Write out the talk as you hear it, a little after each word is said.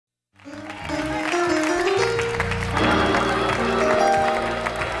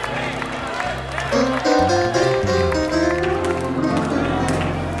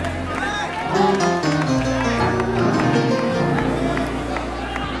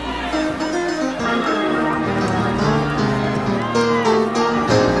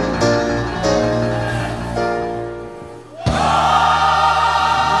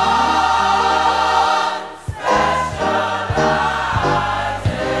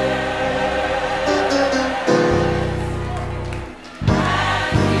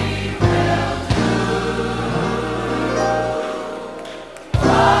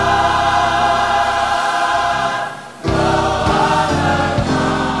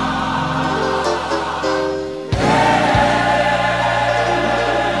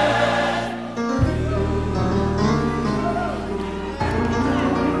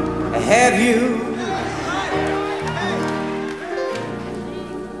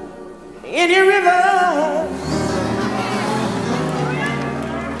any river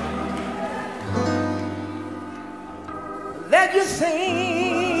that you think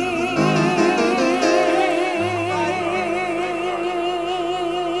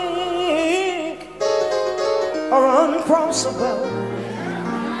are uncrossable.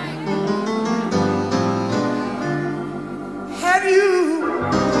 Have you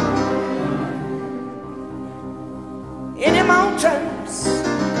any mountains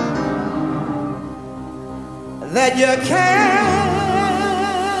that you can't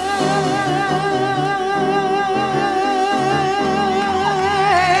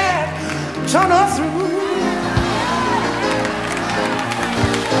tunnel through?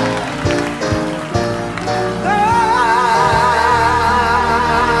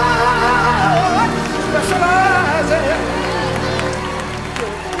 God specializes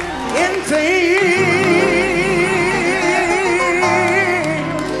in things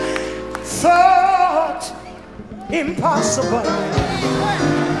thought impossible,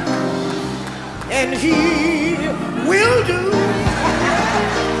 and He will do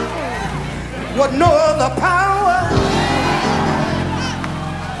what no other power,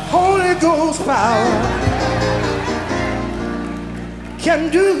 Holy Ghost power, can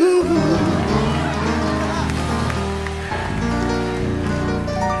do.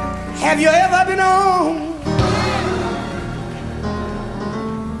 Have you ever been on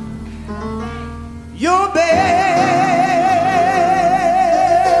your bed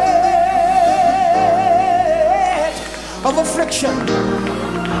of affliction,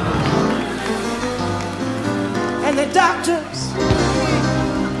 and the doctors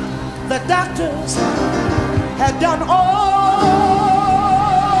had done all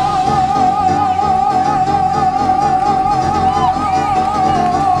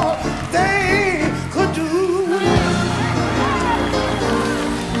they could do,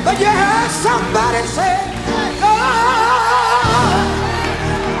 but you heard somebody say,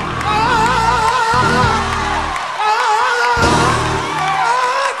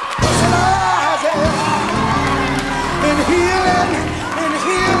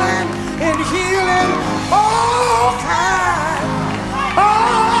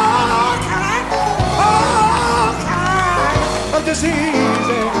 diseases.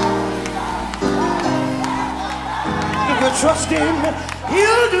 If you trust Him,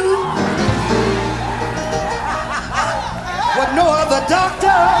 He'll do what no other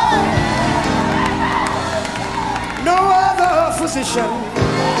doctor, no other physician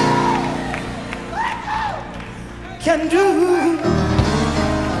can do.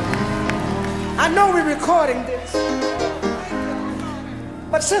 I know we're recording this,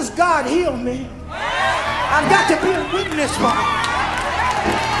 but since God healed me, I've got to be a witness for it.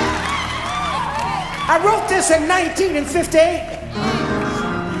 I wrote this in 1958,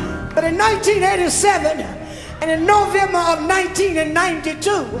 but in 1987 and in November of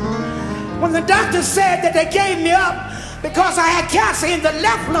 1992, when the doctor said that they gave me up because I had cancer in the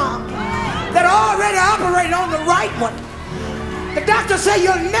left lung that already operated on the right one, the doctor said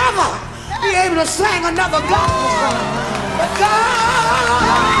you'll never be able to sing another gospel song. But God,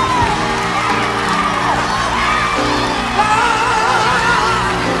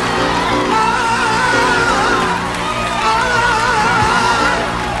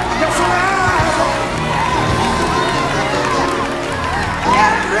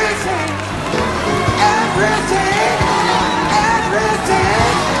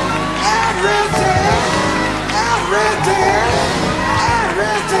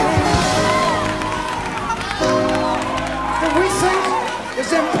 that we think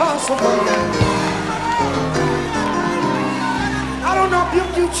is impossible. I don't know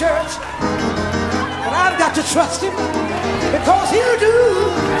about you, church, but I've got to trust Him because He'll do.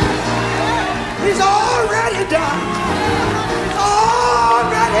 He's already done. He's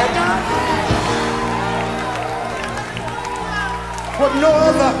already done what no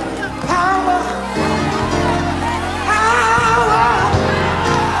other power,